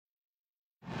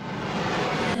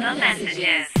The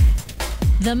Messages.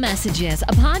 The Messages,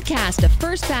 a podcast of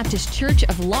First Baptist Church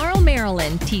of Laurel,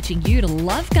 Maryland, teaching you to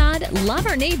love God, love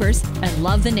our neighbors, and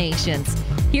love the nations.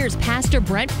 Here's Pastor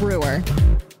Brent Brewer.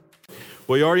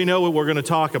 Well, you already know what we're going to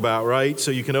talk about, right? So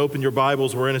you can open your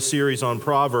Bibles. We're in a series on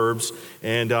Proverbs,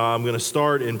 and I'm going to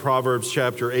start in Proverbs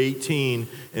chapter 18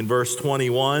 and verse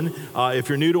 21. If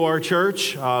you're new to our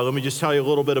church, let me just tell you a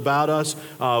little bit about us.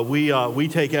 We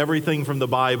take everything from the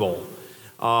Bible.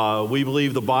 We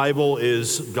believe the Bible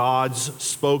is God's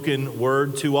spoken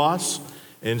word to us.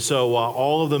 And so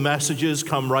all of the messages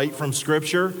come right from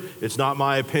Scripture. It's not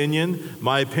my opinion.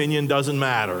 My opinion doesn't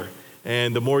matter.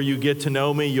 And the more you get to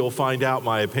know me, you'll find out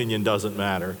my opinion doesn't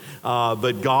matter.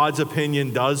 But God's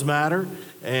opinion does matter.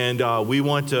 And we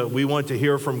want to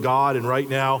hear from God. And right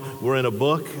now, we're in a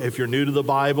book. If you're new to the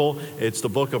Bible, it's the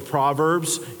book of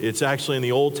Proverbs. It's actually in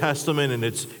the Old Testament, and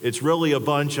it's really a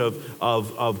bunch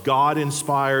of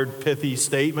God-inspired, pithy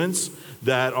statements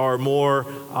that are more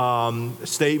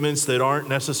statements that aren't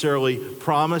necessarily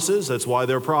promises. That's why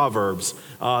they're Proverbs.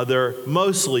 They're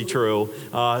mostly true.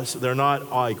 So they're not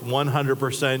like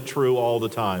 100% true all the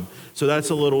time. So that's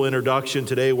a little introduction.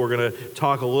 Today we're going to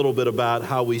talk a little bit about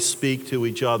how we speak to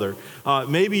each other.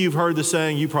 Maybe you've heard the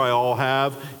saying, you probably all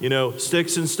have,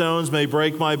 sticks and stones may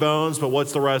break my bones, but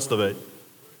what's the rest of it?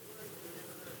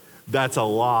 That's a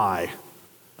lie.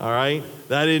 All right?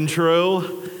 That isn't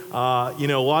true. A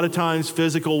lot of times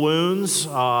physical wounds,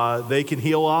 they can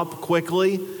heal up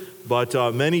quickly,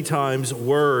 but many times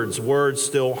words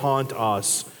still haunt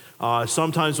us.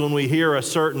 Sometimes when we hear a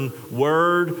certain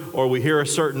word or we hear a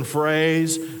certain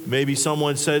phrase, maybe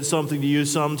someone said something to you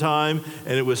sometime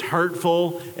and it was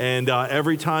hurtful, and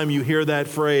every time you hear that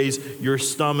phrase, your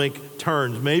stomach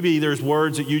turns. Maybe there's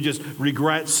words that you just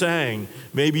regret saying.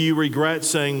 Maybe you regret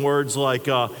saying words like,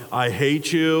 I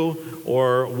hate you,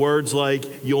 or words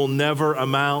like, you'll never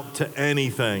amount to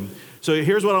anything. So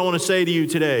here's what I want to say to you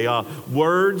today.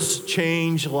 Words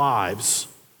change lives.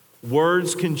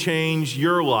 Words can change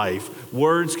your life.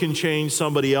 Words can change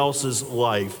somebody else's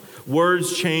life.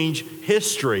 Words change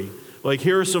history. Like,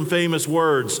 here are some famous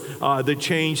words that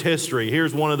change history.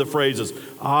 Here's one of the phrases.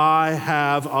 I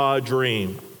have a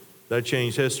dream. That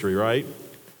changed history, right?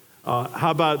 How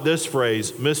about this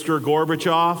phrase? Mr.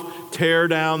 Gorbachev, tear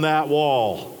down that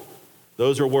wall.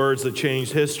 Those are words that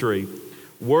changed history.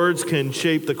 Words can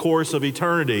shape the course of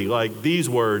eternity, like these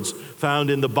words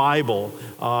found in the Bible,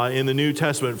 in the New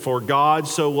Testament. For God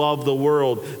so loved the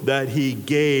world that he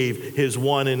gave his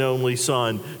one and only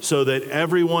Son, so that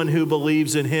everyone who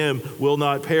believes in him will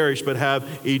not perish but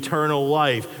have eternal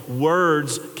life.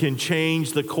 Words can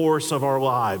change the course of our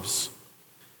lives.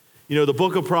 The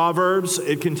book of Proverbs,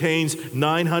 it contains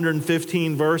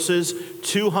 915 verses.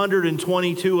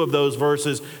 222 of those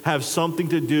verses have something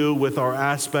to do with our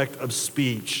aspect of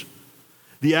speech.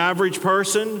 The average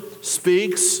person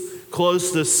speaks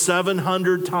close to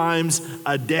 700 times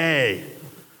a day.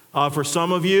 For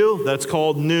some of you, that's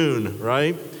called noon,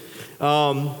 right?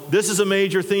 This is a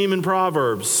major theme in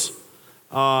Proverbs.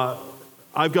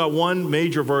 I've got one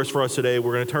major verse for us today.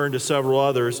 We're going to turn to several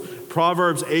others.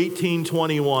 Proverbs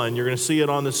 18:21. You're going to see it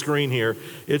on the screen here.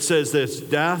 It says this: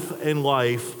 death and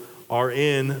life are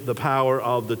in the power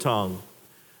of the tongue.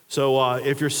 So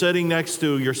if you're sitting next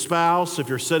to your spouse, if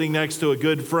you're sitting next to a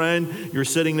good friend, you're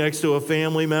sitting next to a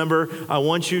family member, I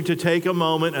want you to take a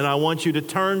moment and I want you to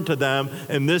turn to them,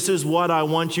 and this is what I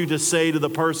want you to say to the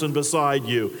person beside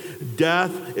you.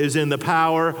 Death is in the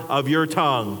power of your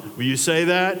tongue. Will you say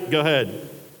that? Go ahead.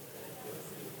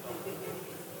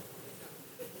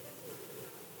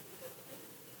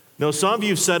 No, some of you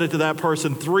have said it to that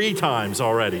person 3 times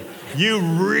already. You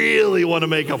really want to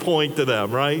make a point to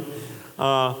them, right?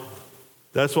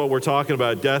 That's what we're talking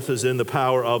about. Death is in the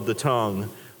power of the tongue.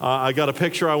 I got a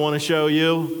picture I want to show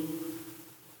you.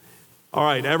 All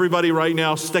right, everybody right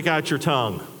now, stick out your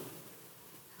tongue.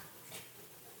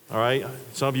 All right,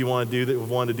 some of you want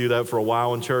to do that for a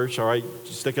while in church. All right,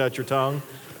 just stick out your tongue.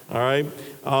 All right,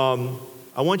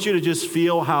 I want you to just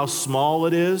feel how small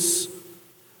it is,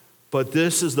 but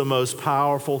this is the most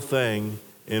powerful thing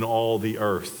in all the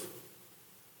earth.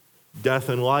 Death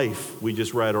and life, we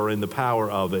just read, are in the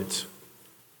power of it.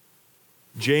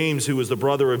 James, who was the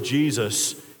brother of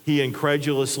Jesus, he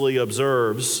incredulously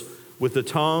observes, with the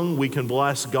tongue we can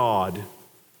bless God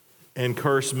and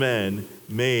curse men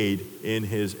made in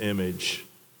his image.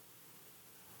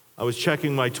 I was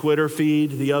checking my Twitter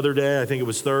feed the other day, I think it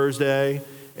was Thursday,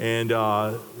 and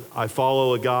I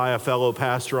follow a fellow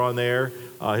pastor on there.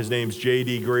 His name's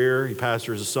J.D. Greer. He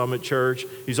pastors a Summit Church.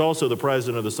 He's also the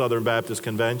president of the Southern Baptist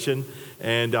Convention.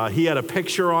 And he had a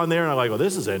picture on there, and I'm like, well,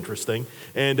 this is interesting.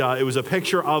 And it was a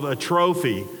picture of a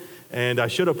trophy. And I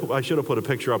should have put a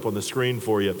picture up on the screen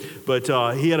for you. But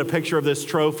he had a picture of this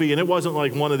trophy, and it wasn't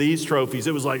like one of these trophies.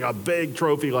 It was like a big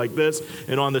trophy like this.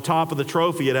 And on the top of the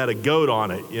trophy, it had a goat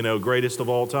on it, greatest of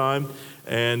all time.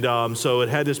 And so it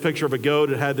had this picture of a goat.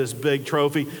 It had this big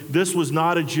trophy. This was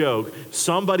not a joke.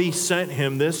 Somebody sent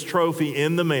him this trophy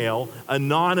in the mail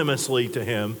anonymously to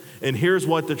him. And here's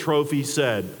what the trophy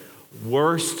said.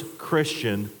 Worst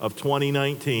Christian of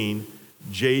 2019,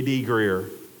 J.D. Greer,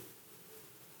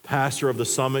 pastor of the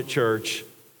Summit Church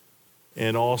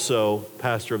and also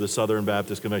pastor of the Southern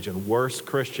Baptist Convention. Worst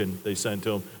Christian they sent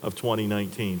to him of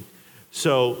 2019.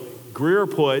 So Greer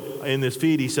put in this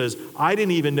feed, he says, I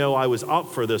didn't even know I was up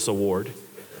for this award.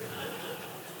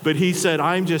 But he said,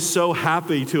 I'm just so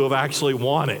happy to have actually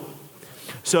won it.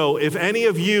 So if any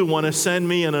of you want to send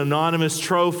me an anonymous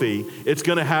trophy, it's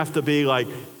going to have to be like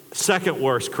second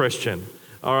worst Christian,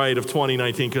 all right, of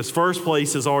 2019, because first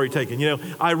place is already taken.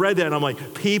 I read that and I'm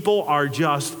like, people are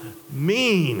just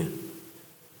mean.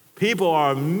 People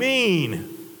are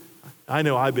mean. I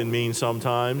know I've been mean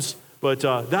sometimes, but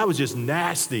that was just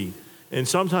nasty. And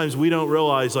sometimes we don't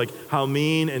realize like how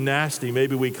mean and nasty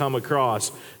maybe we come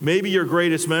across. Maybe your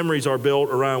greatest memories are built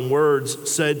around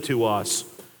words said to us.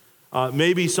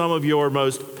 Maybe some of your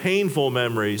most painful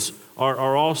memories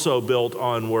are also built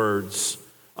on words.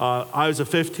 I was a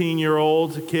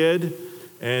 15-year-old kid,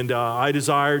 and I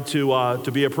desired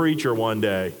to be a preacher one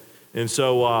day. And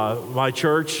so my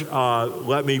church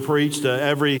let me preach to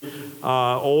every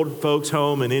old folks'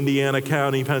 home in Indiana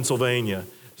County, Pennsylvania.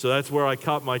 So that's where I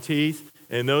cut my teeth.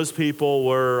 And those people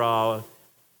were,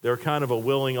 they're kind of a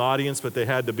willing audience, but they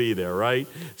had to be there, right?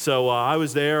 So I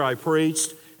was there, I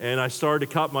preached, and I started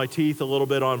to cut my teeth a little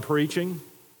bit on preaching.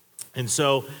 And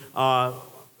so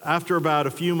after about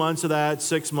a few months of that,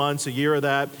 6 months, a year of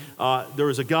that, there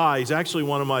was a guy, he's actually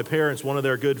one of my parents, one of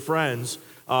their good friends,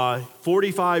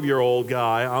 45-year-old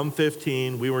guy, I'm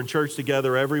 15, we were in church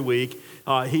together every week.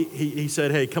 He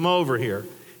said, hey, come over here.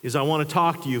 He says, I want to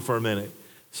talk to you for a minute.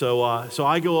 So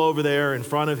I go over there in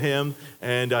front of him,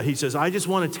 and he says, I just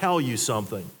want to tell you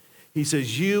something. He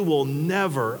says, you will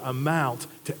never amount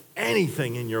to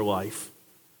anything in your life.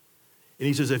 And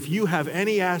he says, if you have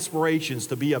any aspirations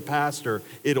to be a pastor,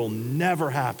 it'll never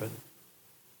happen.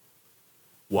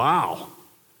 Wow.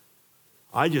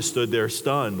 I just stood there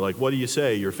stunned. Like, what do you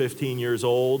say? You're 15 years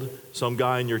old. Some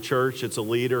guy in your church that's a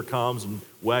leader comes and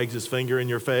wags his finger in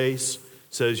your face,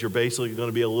 says you're basically going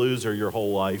to be a loser your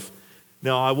whole life.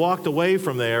 Now, I walked away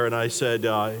from there and I said,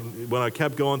 when I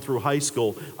kept going through high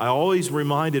school, I always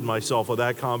reminded myself of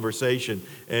that conversation.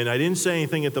 And I didn't say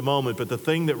anything at the moment, but the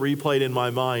thing that replayed in my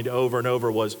mind over and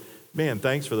over was, man,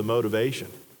 thanks for the motivation.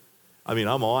 I mean,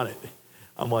 I'm on it.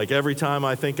 I'm like, every time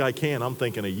I think I can, I'm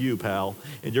thinking of you, pal,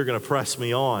 and you're going to press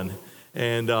me on.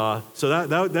 And so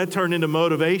that turned into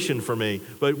motivation for me.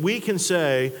 But we can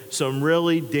say some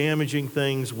really damaging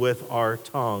things with our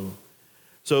tongue.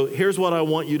 So here's what I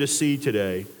want you to see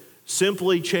today.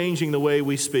 Simply changing the way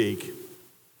we speak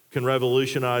can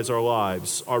revolutionize our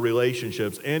lives, our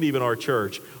relationships, and even our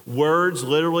church. Words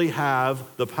literally have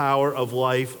the power of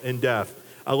life and death.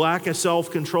 A lack of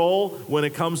self-control when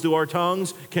it comes to our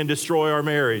tongues can destroy our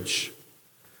marriage.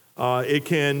 It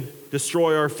can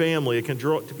destroy our family. It can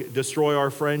destroy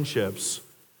our friendships.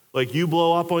 Like you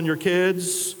blow up on your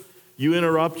kids, you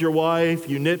interrupt your wife,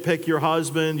 you nitpick your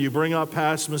husband, you bring up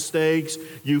past mistakes,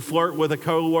 you flirt with a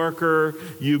coworker,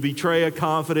 you betray a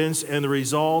confidence, and the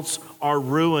results are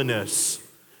ruinous.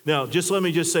 Now, let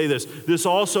me say this. This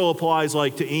also applies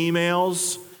like to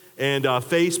emails and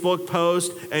Facebook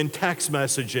posts and text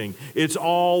messaging. It's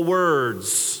all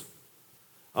words,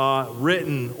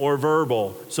 written or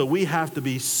verbal. So we have to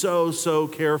be so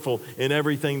careful in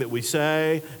everything that we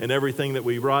say and everything that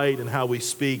we write and how we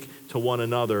speak to one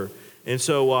another. And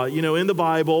so, in the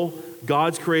Bible,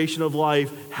 God's creation of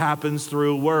life happens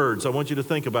through words. I want you to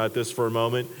think about this for a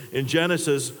moment. In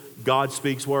Genesis, God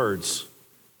speaks words.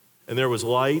 And there was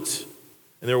light,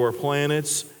 and there were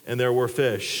planets, and there were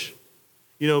fish.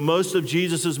 Most of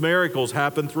Jesus' miracles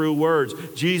happened through words.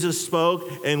 Jesus spoke,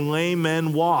 and lame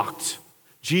men walked.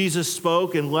 Jesus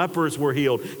spoke, and lepers were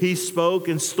healed. He spoke,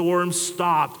 and storms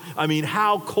stopped. I mean,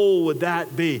 how cool would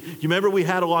that be? Do you remember we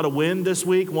had a lot of wind this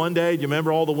week one day? Do you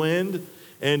remember all the wind?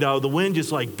 And the wind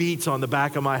just like beats on the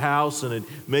back of my house, and it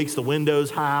makes the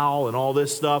windows howl and all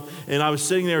this stuff. And I was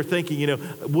sitting there thinking,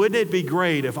 wouldn't it be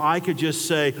great if I could just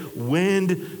say,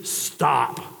 wind,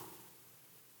 stop?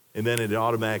 And then it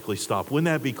automatically stopped. Wouldn't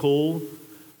that be cool?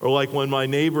 Or like when my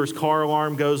neighbor's car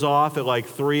alarm goes off at like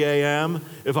 3 a.m.,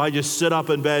 if I just sit up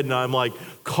in bed and I'm like,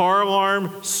 car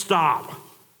alarm, stop.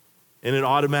 And it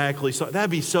automatically stops. That'd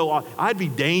be so, I'd be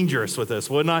dangerous with this,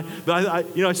 wouldn't I?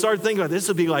 But I started thinking about this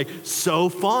would be like so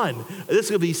fun. This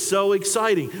would be so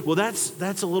exciting. Well,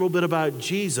 that's a little bit about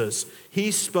Jesus. He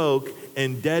spoke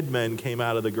and dead men came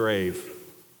out of the grave.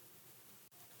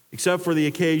 Except for the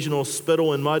occasional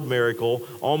spittle and mud miracle,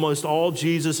 almost all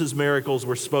Jesus' miracles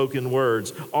were spoken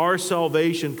words. Our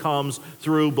salvation comes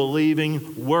through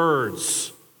believing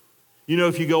words. You know,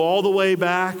 if you go all the way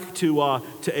back to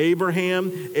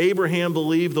Abraham, Abraham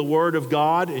believed the word of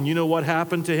God, and you know what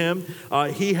happened to him?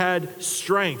 He had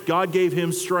strength. God gave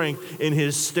him strength in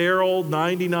his sterile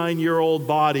 99-year-old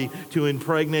body to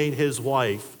impregnate his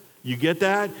wife. You get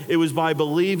that? It was by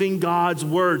believing God's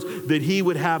words that he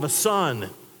would have a son.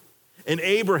 And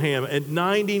Abraham, at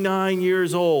 99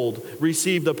 years old,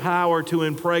 received the power to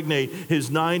impregnate his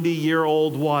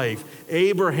 90-year-old wife.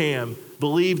 Abraham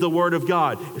believed the word of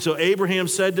God. So Abraham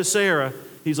said to Sarah,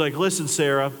 he's like, listen,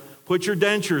 Sarah, put your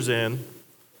dentures in.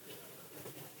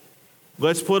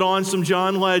 Let's put on some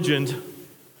John Legend.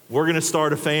 We're going to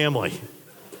start a family.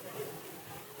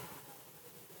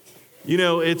 You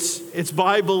know, it's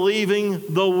by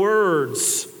believing the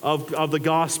words of the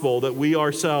gospel that we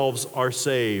ourselves are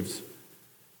saved.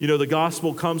 You know, the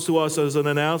gospel comes to us as an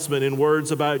announcement in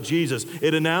words about Jesus.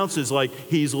 It announces like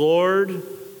he's Lord.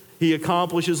 He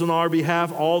accomplishes on our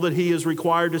behalf all that he is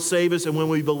required to save us. And when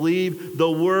we believe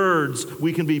the words,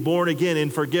 we can be born again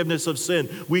in forgiveness of sin.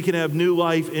 We can have new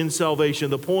life in salvation.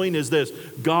 The point is this: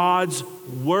 God's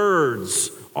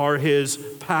words are his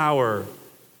power.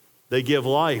 They give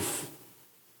life.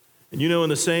 And you know, in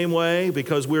the same way,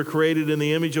 because we're created in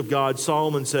the image of God,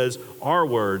 Solomon says our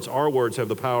words have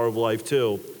the power of life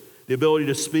too. The ability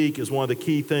to speak is one of the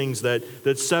key things that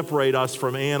separate us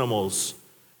from animals.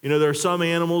 You know, there are some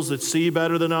animals that see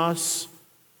better than us.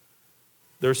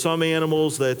 There are some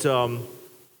animals that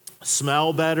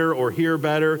smell better or hear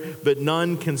better, but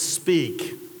none can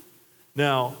speak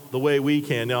now the way we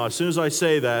can. Now, as soon as I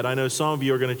say that, I know some of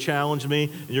you are going to challenge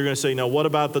me, and you're going to say, now, what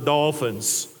about the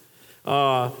dolphins?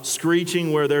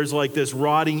 Screeching where there's like this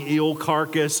rotting eel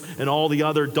carcass and all the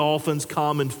other dolphins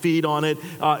come and feed on it.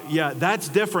 Yeah, that's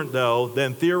different, though,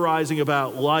 than theorizing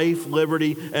about life,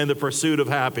 liberty, and the pursuit of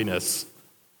happiness.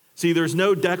 See, there's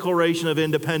no declaration of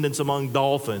independence among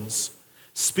dolphins.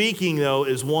 Speaking, though,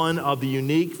 is one of the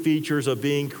unique features of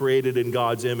being created in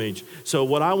God's image. So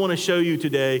what I want to show you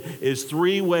today is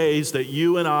 3 ways that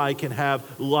you and I can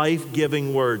have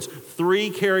life-giving words. 3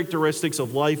 characteristics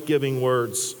of life-giving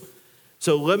words.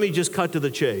 So let me just cut to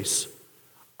the chase.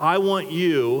 I want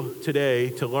you today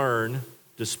to learn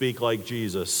to speak like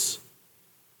Jesus.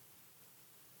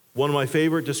 One of my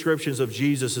favorite descriptions of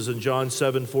Jesus is in John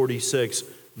 7:46.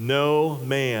 No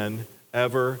man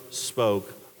ever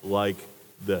spoke like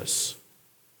this.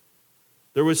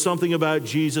 There was something about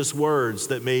Jesus' words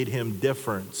that made him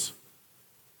different.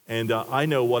 And I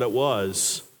know what it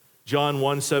was. John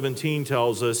 1:17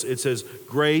 tells us, it says,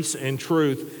 grace and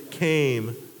truth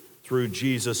came through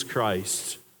Jesus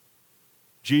Christ.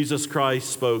 Jesus Christ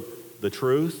spoke the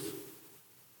truth,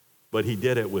 but he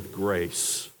did it with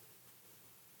grace.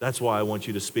 That's why I want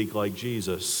you to speak like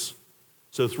Jesus.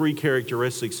 So 3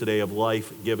 characteristics today of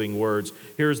life-giving words.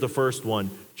 Here's the first one: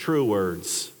 true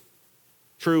words.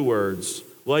 True words.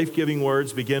 Life-giving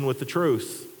words begin with the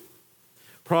truth.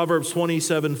 Proverbs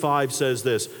 27:5 says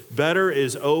this: better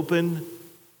is open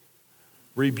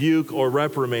rebuke or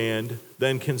reprimand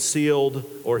than concealed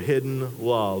or hidden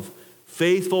love.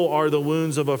 Faithful are the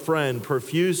wounds of a friend,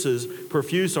 profuse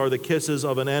are the kisses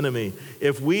of an enemy.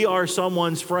 If we are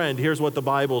someone's friend, here's what the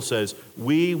Bible says: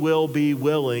 we will be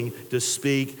willing to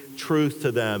speak truth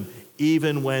to them,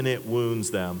 even when it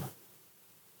wounds them.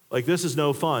 Like, this is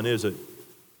no fun, is it?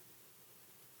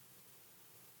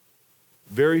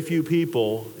 Very few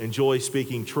people enjoy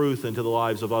speaking truth into the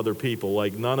lives of other people,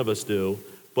 like none of us do.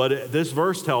 But this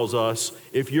verse tells us,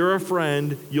 if you're a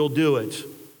friend, you'll do it.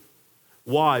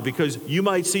 Why? Because you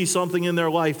might see something in their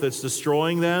life that's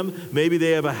destroying them. Maybe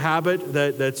they have a habit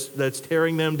that's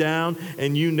tearing them down,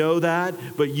 and you know that,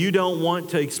 but you don't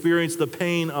want to experience the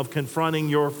pain of confronting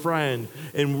your friend.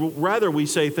 And rather we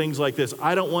say things like this: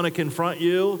 I don't want to confront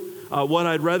you. What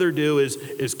I'd rather do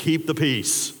is keep the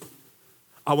peace.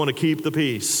 I want to keep the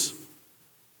peace.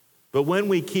 But when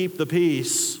we keep the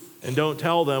peace and don't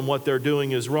tell them what they're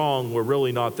doing is wrong, we're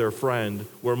really not their friend.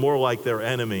 We're more like their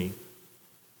enemy.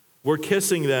 We're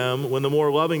kissing them when the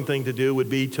more loving thing to do would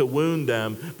be to wound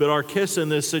them. But our kiss in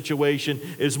this situation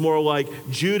is more like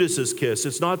Judas's kiss.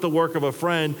 It's not the work of a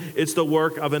friend, it's the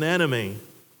work of an enemy.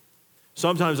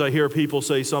 Sometimes I hear people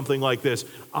say something like this: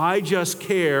 I just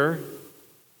care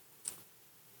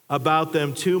about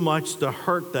them too much to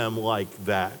hurt them like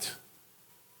that.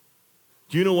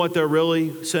 Do you know what they're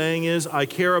really saying is, I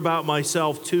care about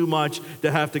myself too much to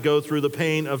have to go through the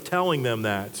pain of telling them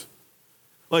that.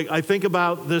 Like, I think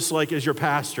about this like as your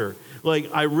pastor. Like,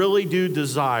 I really do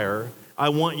desire, I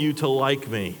want you to like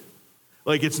me.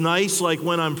 Like, it's nice, like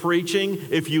when I'm preaching,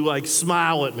 if you like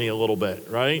smile at me a little bit,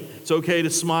 right? It's okay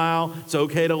to smile, it's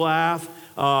okay to laugh.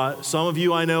 Some of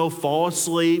you I know fall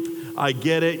asleep. I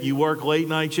get it, you work late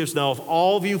night shifts. Now, if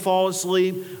all of you fall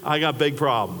asleep, I got a big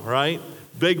problem, right?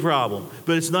 Big problem.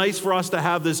 But it's nice for us to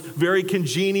have this very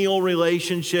congenial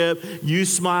relationship. You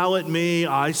smile at me,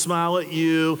 I smile at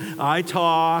you, I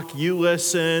talk, you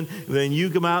listen, then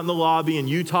you come out in the lobby and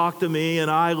you talk to me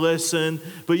and I listen.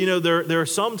 But you know, there are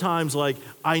sometimes like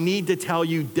I need to tell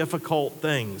you difficult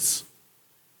things.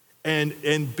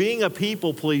 And being a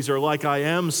people pleaser like I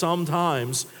am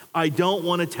sometimes, I don't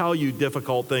want to tell you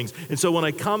difficult things. And so when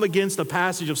I come against a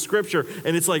passage of scripture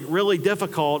and it's like really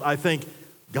difficult, I think,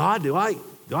 God, do I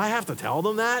have to tell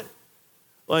them that?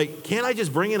 Like, can't I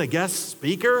just bring in a guest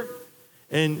speaker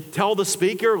and tell the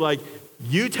speaker, like,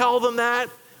 you tell them that?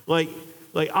 Like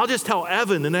I'll just tell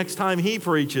Evan the next time he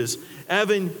preaches,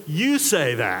 Evan, you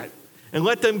say that, and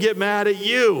let them get mad at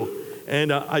you.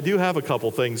 And I do have a couple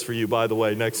things for you, by the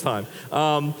way, next time.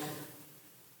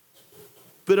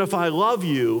 But if I love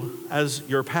you as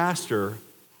your pastor,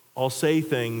 I'll say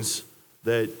things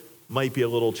that might be a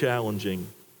little challenging.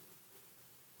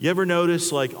 You ever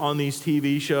notice, like, on these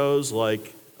TV shows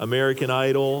like American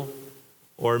Idol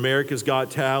or America's Got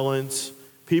Talent,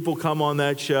 people come on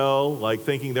that show like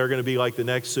thinking they're going to be like the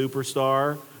next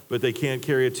superstar, but they can't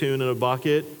carry a tune in a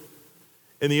bucket.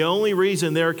 And the only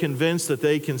reason they're convinced that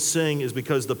they can sing is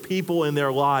because the people in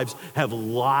their lives have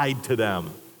lied to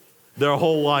them their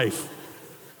whole life.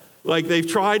 Like, they've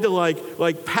tried to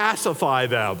like pacify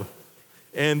them.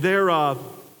 And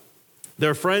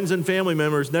their friends and family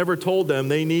members never told them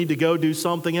they need to go do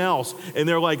something else. And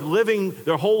they're like living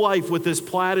their whole life with this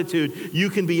platitude, you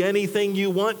can be anything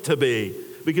you want to be,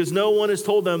 because no one has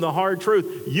told them the hard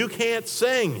truth. You can't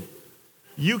sing.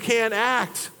 You can't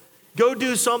act. Go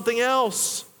do something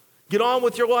else. Get on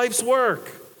with your life's work.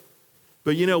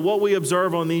 But you know, what we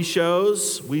observe on these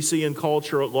shows, we see in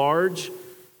culture at large.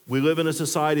 We live in a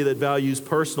society that values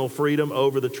personal freedom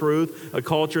over the truth, a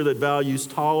culture that values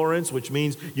tolerance, which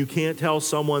means you can't tell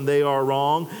someone they are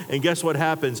wrong. And guess what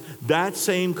happens? That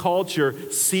same culture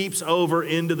seeps over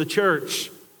into the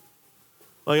church.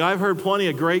 Like, I've heard plenty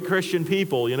of great Christian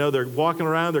people, you know, they're walking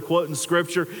around, they're quoting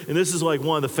scripture, and this is like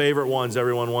one of the favorite ones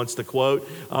everyone wants to quote,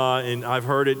 and I've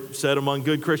heard it said among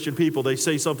good Christian people. They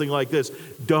say something like this: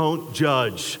 don't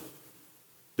judge.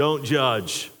 Don't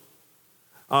judge.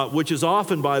 Which is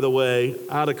often, by the way,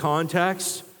 out of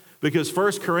context, because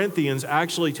 1 Corinthians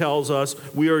actually tells us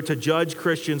we are to judge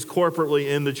Christians corporately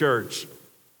in the church.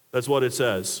 That's what it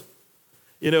says.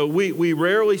 You know, we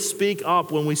rarely speak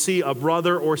up when we see a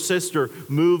brother or sister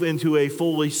move into a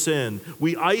foolish sin.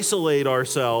 We isolate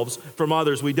ourselves from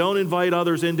others. We don't invite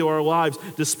others into our lives,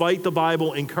 despite the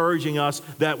Bible encouraging us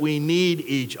that we need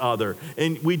each other.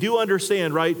 And we do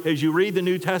understand, right, as you read the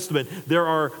New Testament, there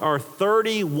are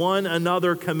 31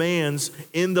 another commands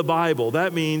in the Bible.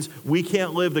 That means we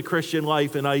can't live the Christian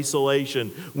life in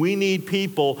isolation. We need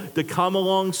people to come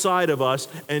alongside of us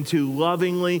and to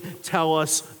lovingly tell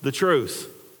us the truth.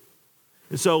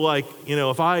 And so, like, you know,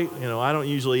 if I don't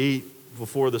usually eat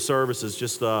before the services,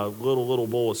 just a little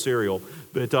bowl of cereal.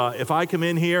 But if I come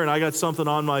in here and I got something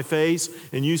on my face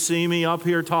and you see me up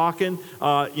here talking,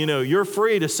 you're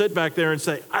free to sit back there and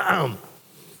say, ahem.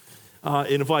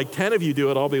 And if like 10 of you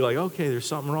do it, I'll be like, okay, there's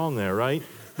something wrong there, right?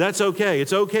 That's okay.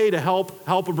 It's okay to help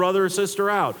a brother or sister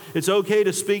out. It's okay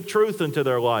to speak truth into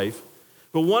their life.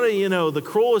 But one of, the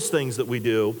cruelest things that we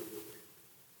do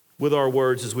with our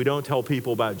words is we don't tell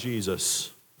people about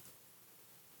Jesus.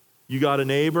 You got a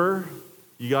neighbor,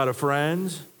 you got a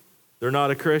friend, they're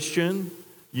not a Christian,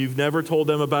 you've never told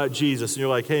them about Jesus, and you're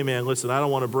like, hey man, listen, I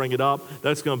don't want to bring it up.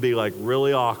 That's going to be like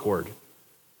really awkward.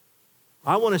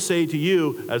 I want to say to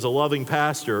you as a loving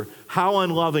pastor, how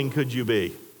unloving could you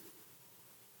be?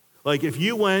 Like, if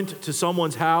you went to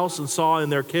someone's house and saw in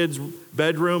their kid's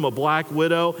bedroom a black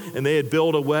widow and they had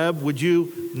built a web, would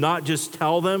you not just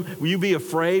tell them? Would you be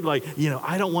afraid, like,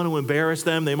 I don't want to embarrass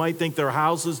them. They might think their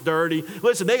house is dirty.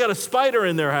 Listen, they got a spider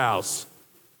in their house.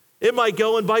 It might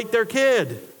go and bite their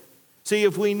kid. See,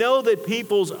 if we know that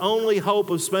people's only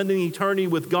hope of spending eternity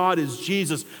with God is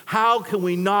Jesus, how can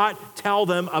we not tell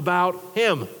them about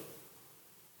him?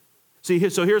 See,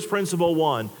 so here's principle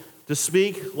one. To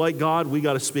speak like God, we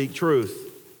got to speak truth.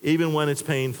 even when it's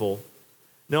painful.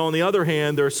 Now, on the other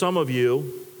hand, there are some of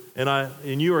you,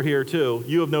 and you are here too,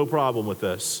 you have no problem with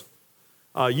this.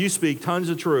 You speak tons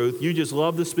of truth. You just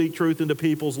love to speak truth into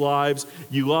people's lives.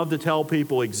 You love to tell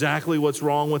people exactly what's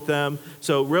wrong with them.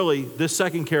 So really, this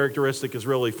second characteristic is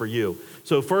really for you.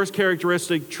 So first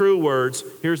characteristic, true words.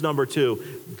 Here's number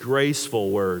 2,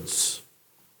 graceful words.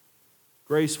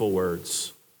 Graceful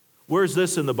words. Where's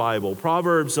this in the Bible?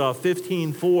 Proverbs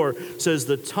 15:4 says,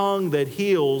 the tongue that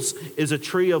heals is a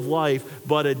tree of life,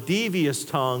 but a devious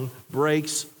tongue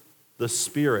breaks the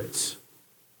spirit.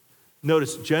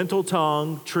 Notice, gentle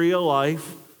tongue, tree of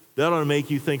life, that ought to make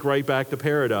you think right back to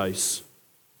paradise.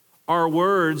 Our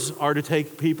words are to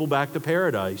take people back to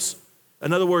paradise.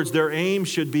 In other words, their aim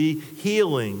should be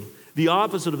healing. The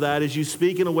opposite of that is you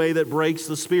speak in a way that breaks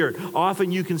the spirit.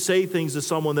 Often you can say things to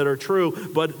someone that are true,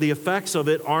 but the effects of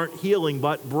it aren't healing,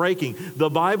 but breaking.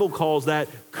 The Bible calls that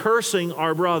cursing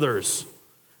our brothers.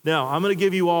 Now, I'm going to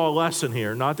give you all a lesson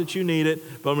here. Not that you need it,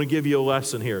 but I'm going to give you a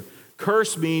lesson here.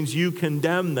 Curse means you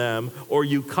condemn them or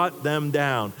you cut them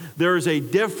down. There is a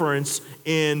difference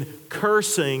in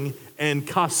cursing and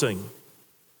cussing.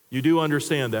 You do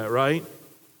understand that, right?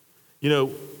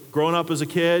 Growing up as a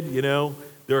kid,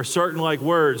 there are certain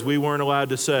words we weren't allowed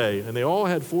to say, and they all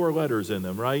had 4 letters in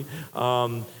them, right?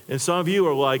 And some of you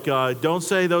are like, don't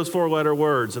say those 4-letter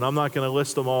words, and I'm not going to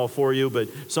list them all for you, but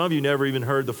some of you never even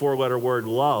heard the 4-letter word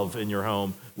love in your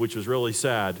home, which was really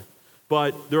sad.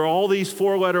 But there are all these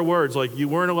 4-letter words like you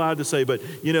weren't allowed to say, but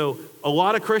a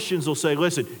lot of Christians will say,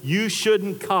 listen, you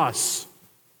shouldn't cuss.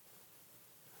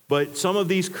 But some of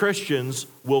these Christians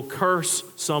will curse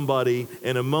somebody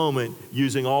in a moment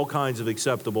using all kinds of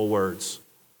acceptable words.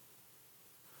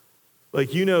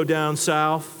 Down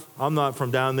south, I'm not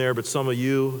from down there, but some of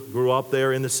you grew up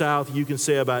there. In the South, you can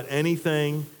say about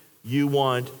anything you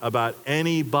want about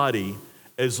anybody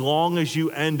as long as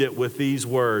you end it with these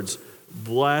words,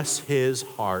 bless his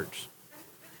heart.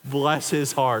 Bless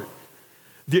his heart.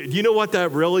 Do you know what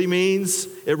that really means?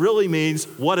 It really means,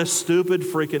 what a stupid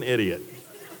freaking idiot.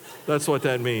 That's what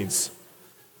that means.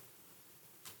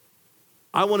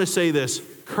 I want to say this,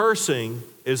 cursing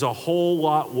is a whole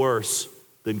lot worse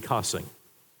than cussing.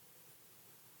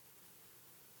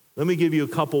 Let me give you a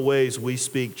couple ways we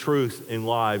speak truth in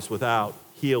lives without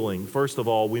healing. First of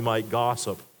all, we might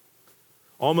gossip.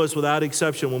 Almost without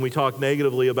exception, when we talk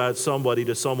negatively about somebody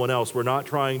to someone else, we're not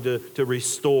trying to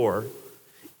restore,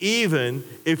 even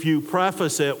if you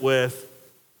preface it with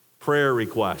prayer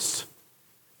requests.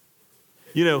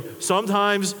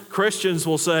 Sometimes Christians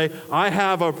will say, I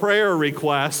have a prayer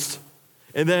request,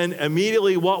 and then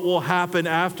immediately what will happen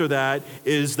after that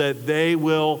is that they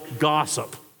will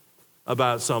gossip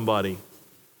about somebody.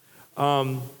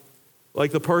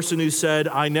 Like the person who said,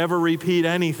 I never repeat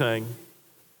anything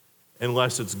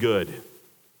unless it's good.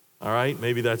 All right?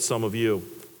 Maybe that's some of you.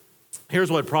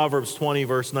 Here's what Proverbs 20,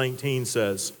 verse 19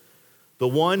 says. The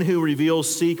one who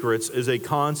reveals secrets is a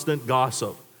constant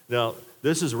gossip. Now,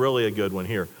 this is really a good one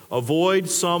here. Avoid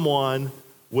someone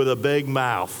with a big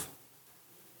mouth.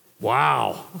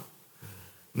 Wow.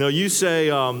 Now, you say,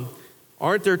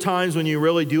 aren't there times when you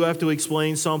really do have to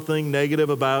explain something negative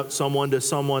about someone to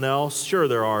someone else? Sure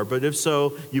there are, but if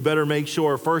so, you better make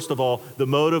sure, first of all, the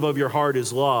motive of your heart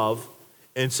is love,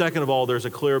 and second of all, there's a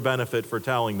clear benefit for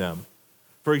telling them.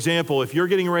 For example, if you're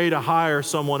getting ready to hire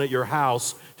someone at your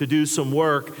house to do some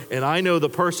work, and I know the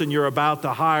person you're about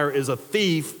to hire is a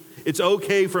thief, it's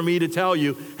okay for me to tell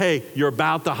you, hey, you're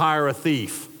about to hire a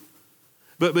thief.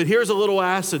 But here's a little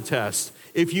acid test.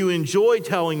 If you enjoy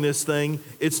telling this thing,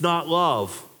 it's not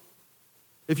love.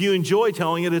 If you enjoy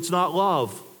telling it, it's not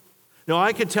love. Now,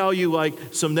 I could tell you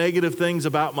some negative things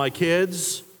about my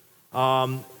kids,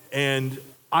 and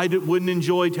I wouldn't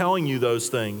enjoy telling you those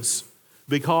things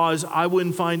because I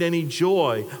wouldn't find any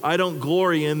joy. I don't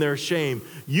glory in their shame.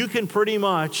 You can pretty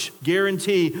much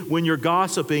guarantee when you're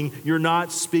gossiping, you're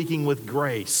not speaking with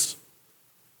grace.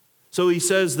 So he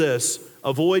says this,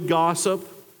 avoid gossip,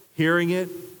 hearing it,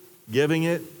 giving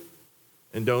it,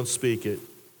 and don't speak it.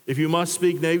 If you must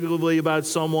speak negatively about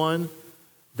someone,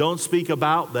 don't speak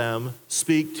about them,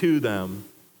 speak to them.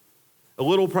 A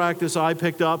little practice I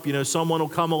picked up, someone will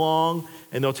come along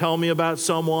and they'll tell me about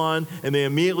someone and they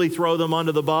immediately throw them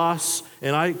under the bus.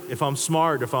 And if I'm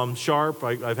smart, if I'm sharp,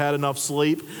 I've had enough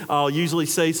sleep, I'll usually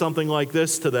say something like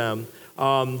this to them.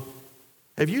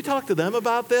 Have you talked to them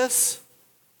about this?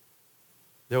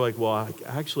 They're like, well,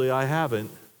 actually I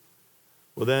haven't.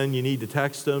 Well, then you need to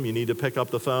text them, you need to pick up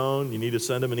the phone, you need to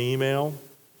send them an email.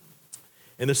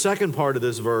 And the second part of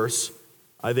this verse,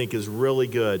 I think, is really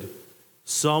good.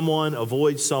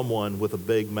 Avoid someone with a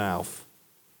big mouth.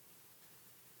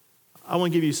 I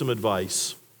want to give you some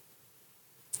advice.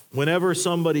 whenever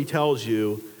somebody tells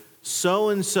you,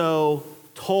 so-and-so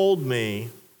told me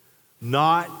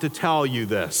not to tell you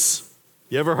this.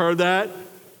 You ever heard that?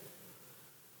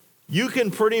 You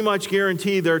can pretty much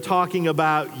guarantee they're talking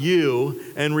about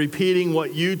you and repeating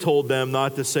what you told them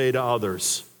not to say to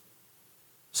others.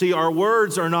 See, our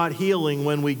words are not healing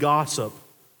when we gossip.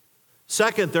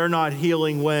 Second, they're not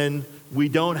healing when we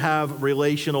don't have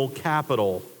relational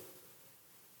capital.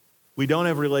 We don't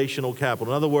have relational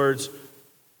capital. In other words,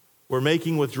 we're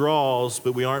making withdrawals,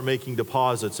 but we aren't making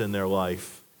deposits in their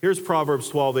life. Here's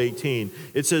Proverbs 12:18.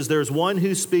 It says, there's one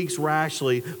who speaks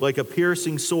rashly like a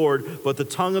piercing sword, but the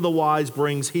tongue of the wise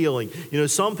brings healing. You know,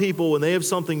 some people, when they have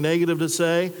something negative to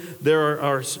say,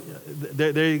 that's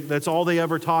all they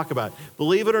ever talk about.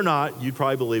 Believe it or not, you'd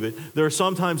probably believe it, there are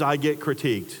sometimes I get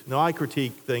critiqued. Now, I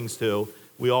critique things too.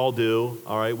 We all do,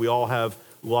 all right? We all have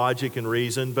logic and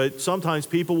reason, but sometimes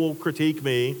people will critique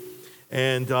me,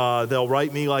 and they'll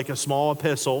write me like a small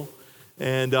epistle,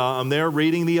 and I'm there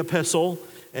reading the epistle,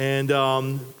 and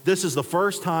this is the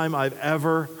first time I've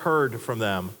ever heard from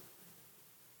them.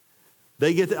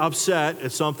 They get upset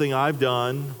at something I've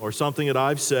done or something that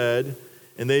I've said,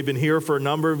 and they've been here for a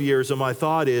number of years, and my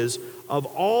thought is, of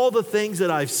all the things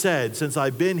that I've said since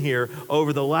I've been here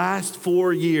over the last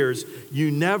 4 years,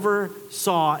 you never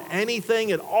saw anything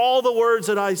in all the words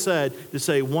that I said to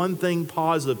say one thing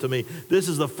positive to me. This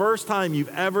is the first time you've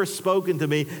ever spoken to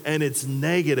me, and it's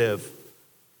negative.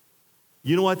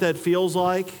 You know what that feels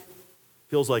like? It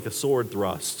feels like a sword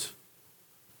thrust.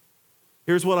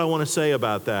 Here's what I want to say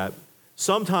about that.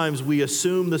 Sometimes we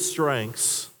assume the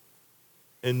strengths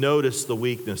and notice the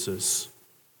weaknesses.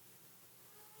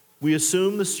 We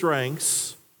assume the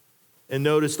strengths and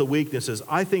notice the weaknesses.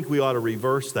 I think we ought to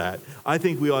reverse that. I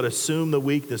think we ought to assume the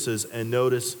weaknesses and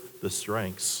notice the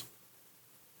strengths.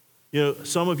 You know,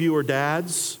 some of you are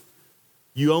dads.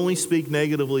 You only speak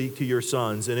negatively to your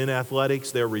sons, and in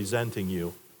athletics, they're resenting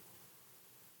you.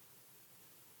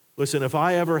 Listen, if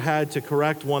I ever had to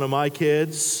correct one of my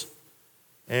kids,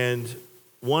 and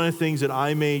one of the things that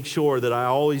I made sure that I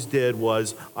always did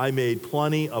was I made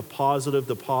plenty of positive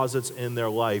deposits in their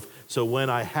life, so when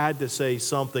I had to say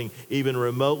something even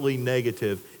remotely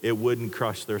negative, it wouldn't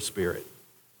crush their spirit.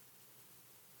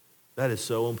 That is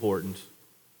so important.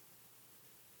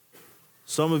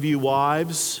 Some of you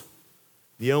wives,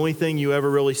 the only thing you ever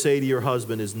really say to your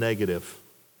husband is negative.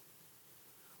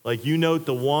 Like you note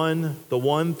the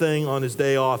one thing on his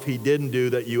day off he didn't do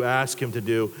that you ask him to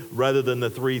do rather than the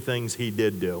 3 things he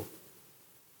did do.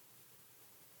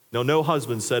 No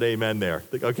husband said amen there.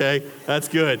 Okay, that's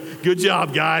good. Good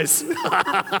job, guys.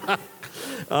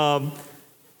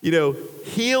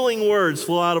 Healing words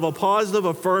flow out of a positive,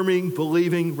 affirming,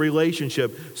 believing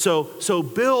relationship. So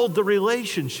build the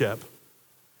relationship.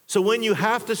 So when you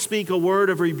have to speak a word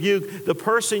of rebuke, the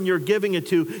person you're giving it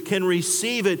to can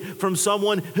receive it from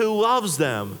someone who loves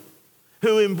them,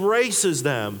 who embraces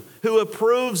them, who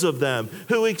approves of them,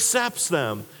 who accepts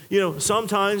them. You know,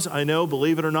 sometimes, I know,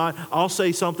 believe it or not, I'll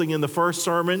say something in the first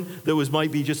sermon that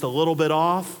might be just a little bit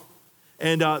off.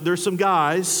 And there's some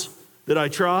guys that I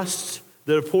trust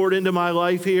that have poured into my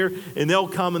life here, and they'll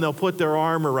come and they'll put their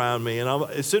arm around me.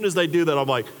 And as soon as they do that, I'm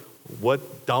like,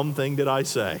 what dumb thing did I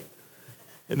say?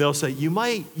 And they'll say, you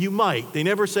might. They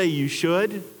never say you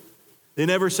should. They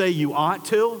never say you ought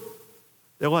to.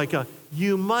 They're like,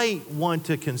 you might want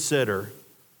to consider.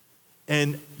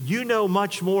 And you know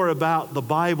much more about the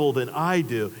Bible than I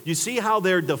do. You see how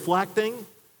they're deflecting?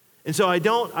 And so I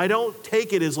don't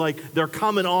take it as like they're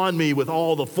coming on me with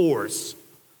all the force.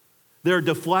 They're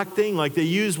deflecting, like they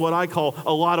use what I call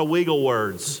a lot of wiggle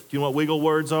words. Do you know what wiggle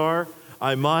words are?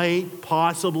 I might,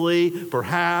 possibly,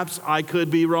 perhaps, I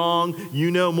could be wrong. You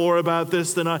know more about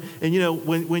this than I. And you know,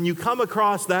 when you come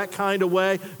across that kind of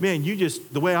way, man,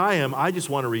 the way I am, I just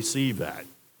want to receive that.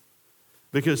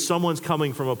 Because someone's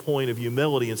coming from a point of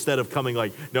humility instead of coming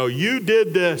like, no, you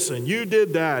did this and you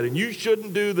did that and you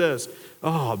shouldn't do this.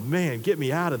 Oh man, get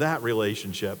me out of that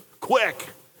relationship. Quick.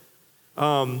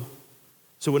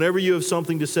 So whenever you have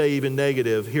something to say, even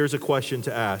negative, here's a question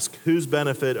to ask. Whose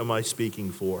benefit am I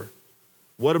speaking for?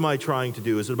 What am I trying to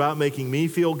do? Is it about making me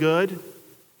feel good,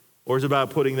 or is it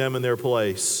about putting them in their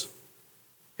place?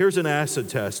 Here's an acid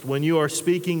test. When you are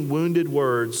speaking wounded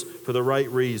words for the right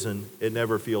reason, it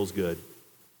never feels good.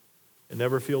 It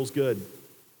never feels good.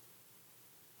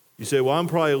 You say, well, I'm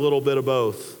probably a little bit of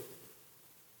both.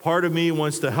 Part of me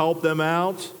wants to help them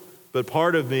out, but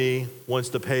part of me wants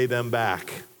to pay them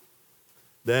back.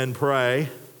 Then pray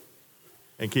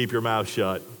and keep your mouth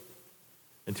shut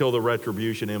until the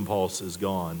retribution impulse is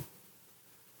gone.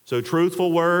 So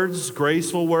truthful words,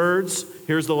 graceful words.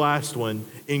 Here's the last one,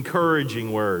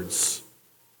 encouraging words.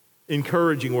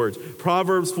 Encouraging words.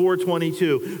 Proverbs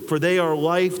 4:22, for they are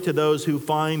life to those who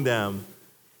find them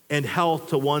and health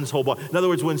to one's whole body. In other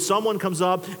words, when someone comes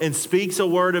up and speaks a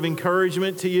word of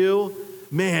encouragement to you,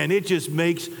 man, it just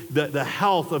makes the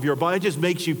health of your body, it just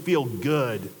makes you feel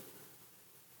good.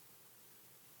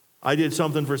 I did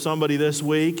something for somebody this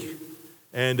week,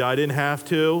 and I didn't have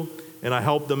to, and I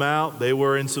helped them out. They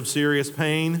were in some serious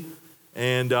pain,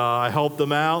 and I helped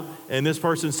them out, and this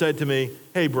person said to me,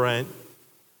 hey, Brent,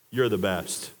 you're the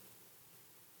best.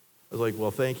 I was like, well,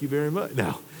 thank you very much.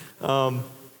 No,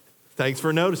 thanks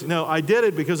for noticing. No, I did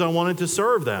it because I wanted to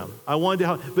serve them. I wanted to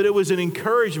help, but it was an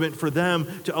encouragement for them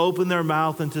to open their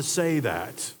mouth and to say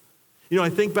that. You know, I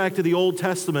think back to the Old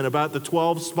Testament about the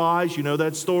 12 spies. You know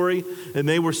that story? And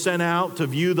they were sent out to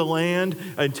view the land,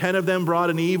 and 10 of them brought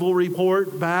an evil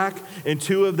report back, and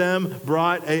 2 of them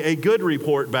brought a good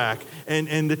report back.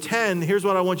 And the 10, here's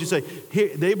what I want you to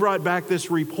say. They brought back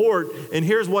this report, and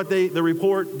here's what the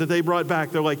report that they brought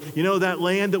back. They're like, you know that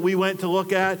land that we went to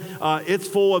look at? It's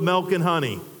full of milk and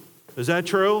honey. Is that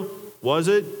true? Was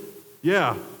it?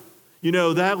 Yeah. You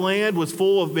know, that land was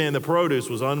full of, man, the produce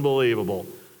was unbelievable.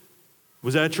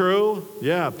 Was that true?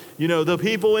 Yeah. You know, the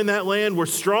people in that land were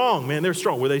strong. Man, they're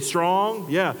strong. Were they strong?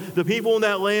 Yeah. The people in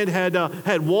that land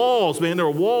had walls. Man, there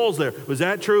were walls there. Was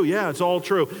that true? Yeah, it's all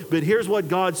true. But here's what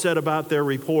God said about their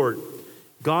report.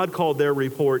 God called their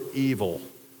report evil,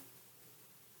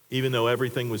 even though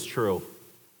everything was true.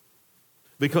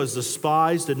 Because the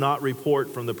spies did not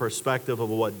report from the perspective of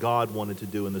what God wanted to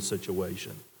do in the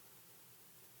situation.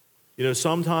 You know,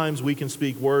 sometimes we can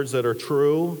speak words that are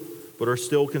true, but are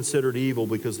still considered evil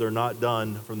because they're not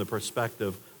done from the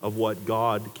perspective of what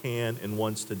God can and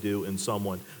wants to do in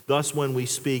someone. Thus, when we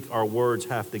speak, our words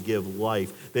have to give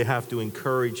life. They have to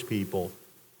encourage people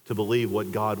to believe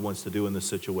what God wants to do in the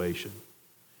situation.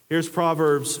 Here's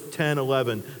Proverbs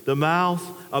 10:11. The mouth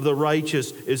of the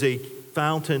righteous is a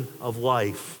fountain of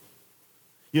life.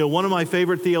 You know, one of my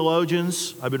favorite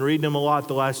theologians, I've been reading him a lot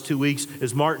the last 2 weeks,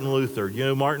 is Martin Luther. You know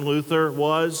who Martin Luther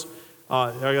was?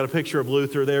 I got a picture of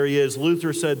Luther. There he is.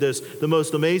 Luther said this: the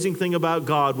most amazing thing about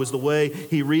God was the way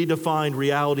he redefined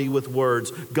reality with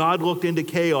words. God looked into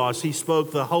chaos. He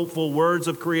spoke the hopeful words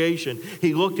of creation.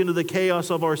 He looked into the chaos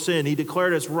of our sin. He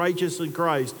declared us righteous in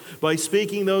Christ. By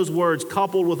speaking those words,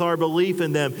 coupled with our belief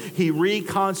in them, he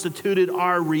reconstituted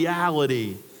our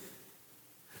reality.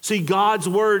 See, God's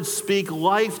words speak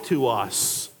life to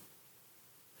us.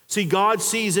 See, God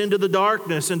sees into the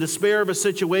darkness and despair of a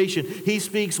situation. He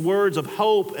speaks words of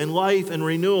hope and life and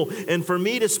renewal. And for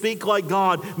me to speak like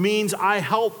God means I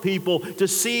help people to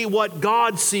see what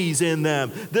God sees in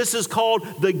them. This is called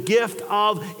the gift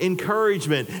of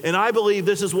encouragement. And I believe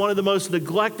this is one of the most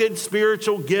neglected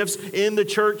spiritual gifts in the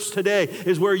church today,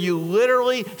 is where you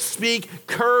literally speak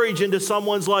courage into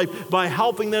someone's life by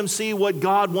helping them see what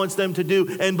God wants them to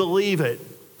do and believe it.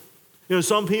 You know,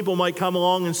 some people might come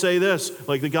along and say this,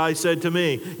 like the guy said to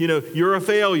me, you know, you're a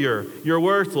failure, you're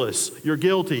worthless, you're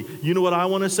guilty. You know what I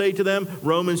want to say to them?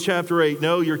 Romans chapter 8,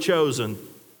 no, you're chosen.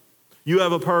 You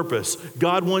have a purpose.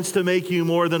 God wants to make you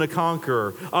more than a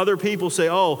conqueror. Other people say,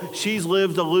 oh, she's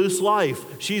lived a loose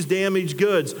life. She's damaged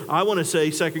goods. I want to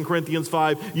say, 2 Corinthians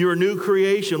 5, you're a new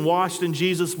creation, washed in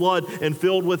Jesus' blood and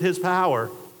filled with his power.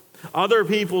 Other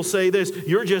people say this: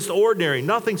 you're just ordinary,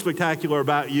 nothing spectacular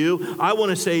about you. I want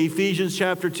to say Ephesians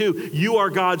chapter 2, you are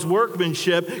God's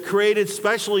workmanship, created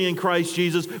specially in Christ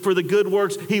Jesus for the good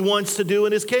works he wants to do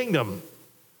in his kingdom.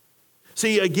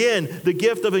 See, again, the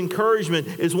gift of encouragement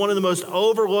is one of the most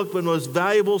overlooked but most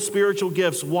valuable spiritual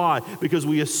gifts. Why? Because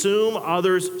we assume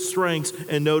others' strengths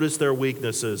and notice their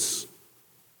weaknesses.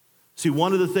 See,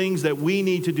 one of the things that we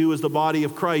need to do as the body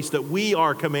of Christ, that we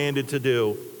are commanded to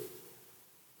do,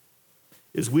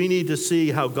 is we need to see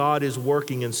how God is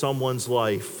working in someone's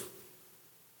life,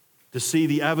 to see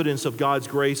the evidence of God's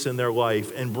grace in their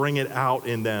life and bring it out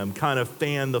in them, kind of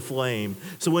fan the flame.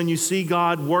 So when you see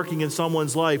God working in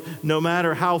someone's life, no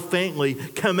matter how faintly,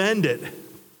 commend it.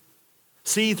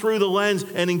 See through the lens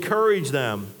and encourage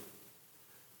them.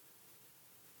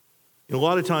 And a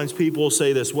lot of times people will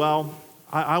say this, well,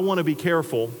 I want to be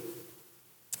careful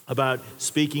about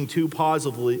speaking too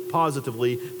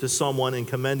positively to someone and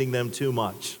commending them too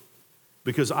much,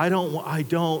 because I don't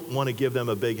want to give them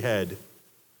a big head.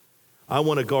 I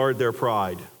want to guard their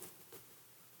pride.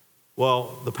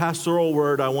 Well, the pastoral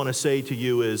word I want to say to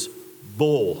you is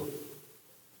bull.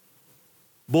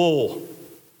 Bull.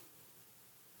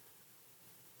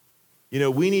 You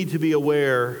know, we need to be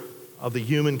aware of the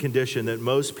human condition that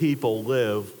most people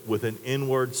live with an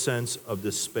inward sense of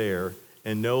despair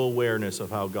and no awareness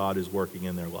of how God is working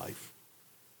in their life.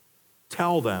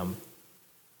 Tell them.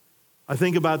 I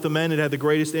think about the men that had the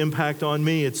greatest impact on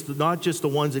me. It's not just the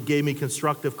ones that gave me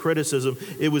constructive criticism.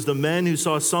 It was the men who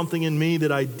saw something in me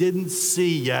that I didn't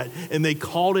see yet, and they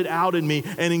called it out in me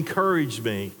and encouraged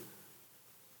me.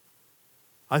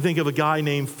 I think of a guy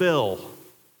named Phil.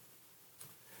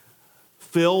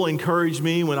 Phil encouraged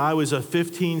me when I was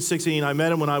 15, 16. I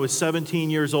met him when I was 17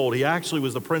 years old. He actually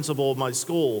was the principal of my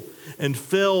school. And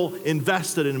Phil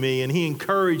invested in me, and he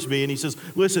encouraged me. And he says,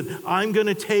 listen, I'm going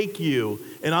to take you,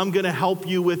 and I'm going to help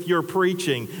you with your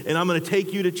preaching. And I'm going to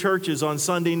take you to churches on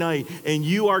Sunday night, and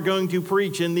you are going to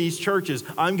preach in these churches.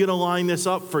 I'm going to line this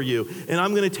up for you. And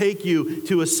I'm going to take you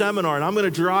to a seminar, and I'm going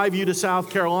to drive you to South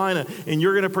Carolina, and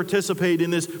you're going to participate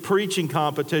in this preaching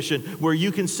competition where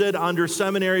you can sit under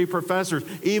seminary professors,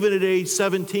 even at age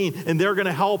 17, and they're going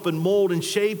to help and mold and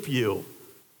shape you.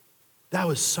 That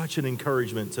was such an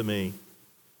encouragement to me.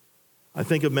 I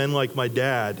think of men like my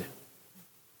dad.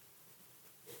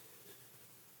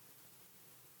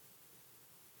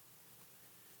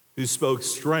 Who spoke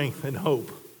strength and hope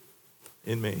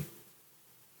in me.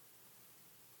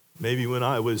 Maybe when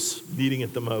I was needing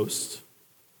it the most.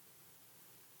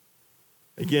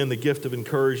 Again, the gift of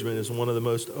encouragement is one of the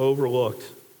most overlooked,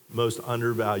 most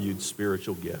undervalued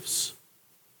spiritual gifts.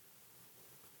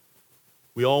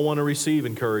 We all want to receive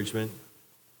encouragement.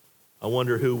 I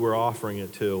wonder who we're offering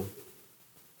it to.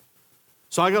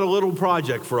 So I got a little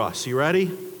project for us. You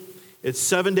ready?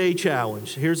 It's a 7-day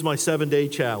challenge. Here's my 7-day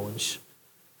challenge.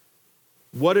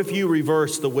 What if you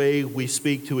reverse the way we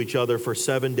speak to each other for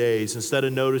 7 days? Instead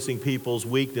of noticing people's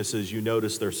weaknesses, you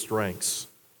notice their strengths.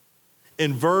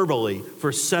 And verbally,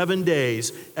 for 7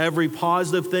 days, every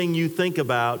positive thing you think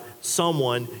about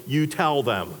someone, you tell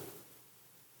them.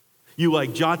 You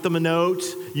jot them a note,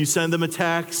 you send them a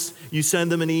text, you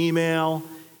send them an email,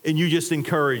 and you just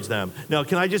encourage them. Now,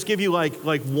 can I just give you like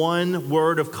one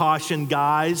word of caution,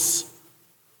 guys?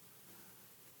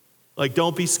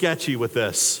 Don't be sketchy with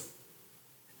this.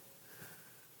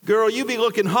 Girl, you be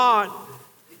looking hot.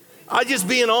 I just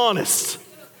being honest.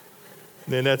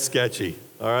 Man, that's sketchy,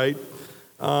 all right?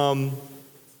 Our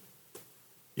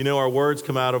words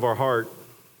come out of our heart.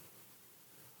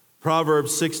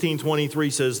 Proverbs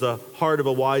 16:23 says, the heart of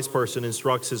a wise person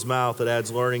instructs his mouth. It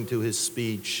adds learning to his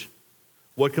speech.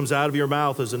 What comes out of your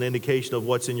mouth is an indication of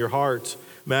what's in your heart.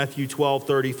 Matthew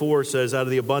 12:34 says, out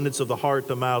of the abundance of the heart,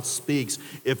 the mouth speaks.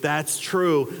 If that's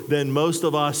true, then most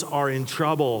of us are in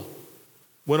trouble.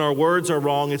 When our words are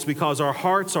wrong, it's because our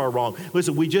hearts are wrong.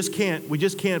 Listen, we just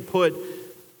can't put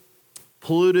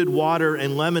polluted water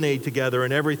and lemonade together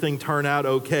and everything turn out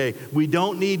okay. We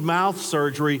don't need mouth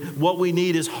surgery. What we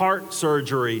need is heart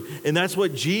surgery. And that's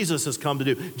what Jesus has come to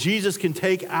do. Jesus can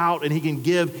take out and he can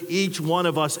give each one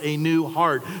of us a new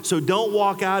heart. So don't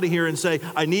walk out of here and say,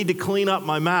 I need to clean up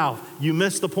my mouth. You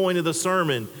missed the point of the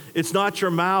sermon. It's not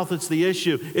your mouth, it's the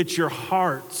issue. It's your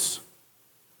hearts.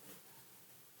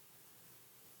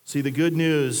 See, the good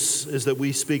news is that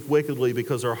we speak wickedly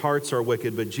because our hearts are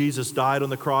wicked, but Jesus died on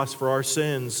the cross for our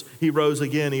sins. He rose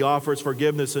again. He offers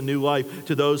forgiveness and new life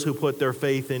to those who put their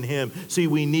faith in him. See,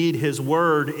 we need his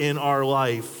word in our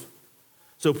life.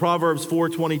 So Proverbs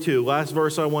 4:22, last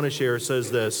verse I want to share,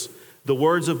 says this: the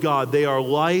words of God, they are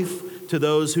life to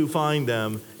those who find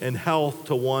them and health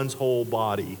to one's whole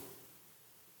body.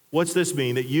 What's this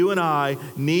mean? That you and I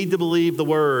need to believe the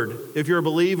word. If you're a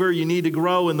believer, you need to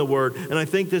grow in the word. And I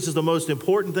think this is the most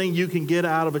important thing you can get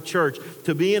out of a church,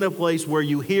 to be in a place where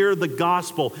you hear the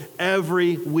gospel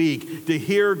every week, to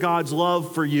hear God's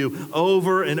love for you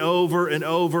over and over and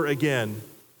over again.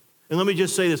 And let me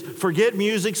just say this, forget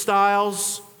music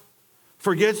styles,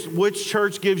 forget which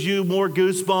church gives you more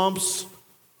goosebumps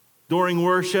during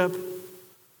worship.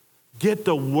 Get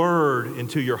the word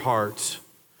into your heart.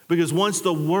 Because once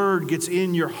the word gets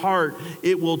in your heart,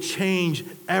 it will change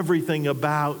everything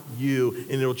about you,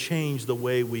 and it'll change the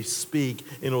way we speak,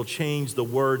 and it'll change the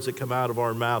words that come out of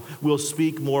our mouth. We'll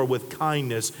speak more with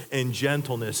kindness and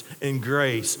gentleness and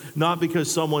grace, not because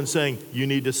someone's saying you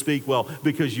need to speak well,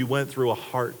 because you went through a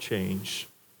heart change.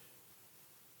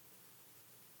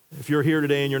 If you're here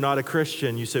today and you're not a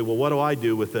Christian, you say, well, what do I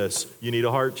do with this? You need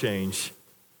a heart change.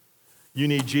 You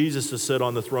need Jesus to sit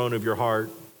on the throne of your heart,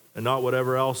 and not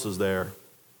whatever else is there.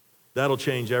 That'll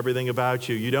change everything about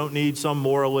you. You don't need some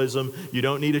moralism. You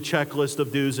don't need a checklist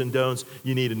of do's and don'ts.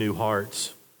 You need a new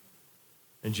heart.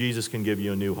 And Jesus can give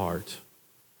you a new heart.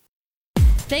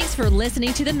 Thanks for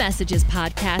listening to the Messages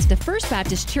podcast of First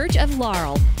Baptist Church of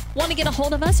Laurel. Want to get a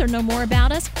hold of us or know more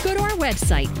about us? Go to our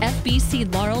website,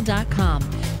 fbclaurel.com.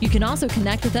 You can also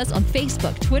connect with us on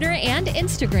Facebook, Twitter, and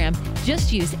Instagram.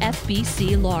 Just use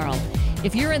FBC Laurel.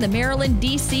 If you're in the Maryland,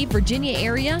 D.C., Virginia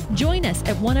area, join us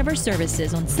at one of our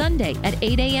services on Sunday at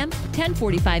 8 a.m.,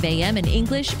 10:45 a.m. in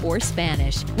English or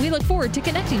Spanish. We look forward to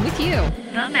connecting with you.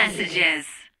 The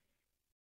Messages.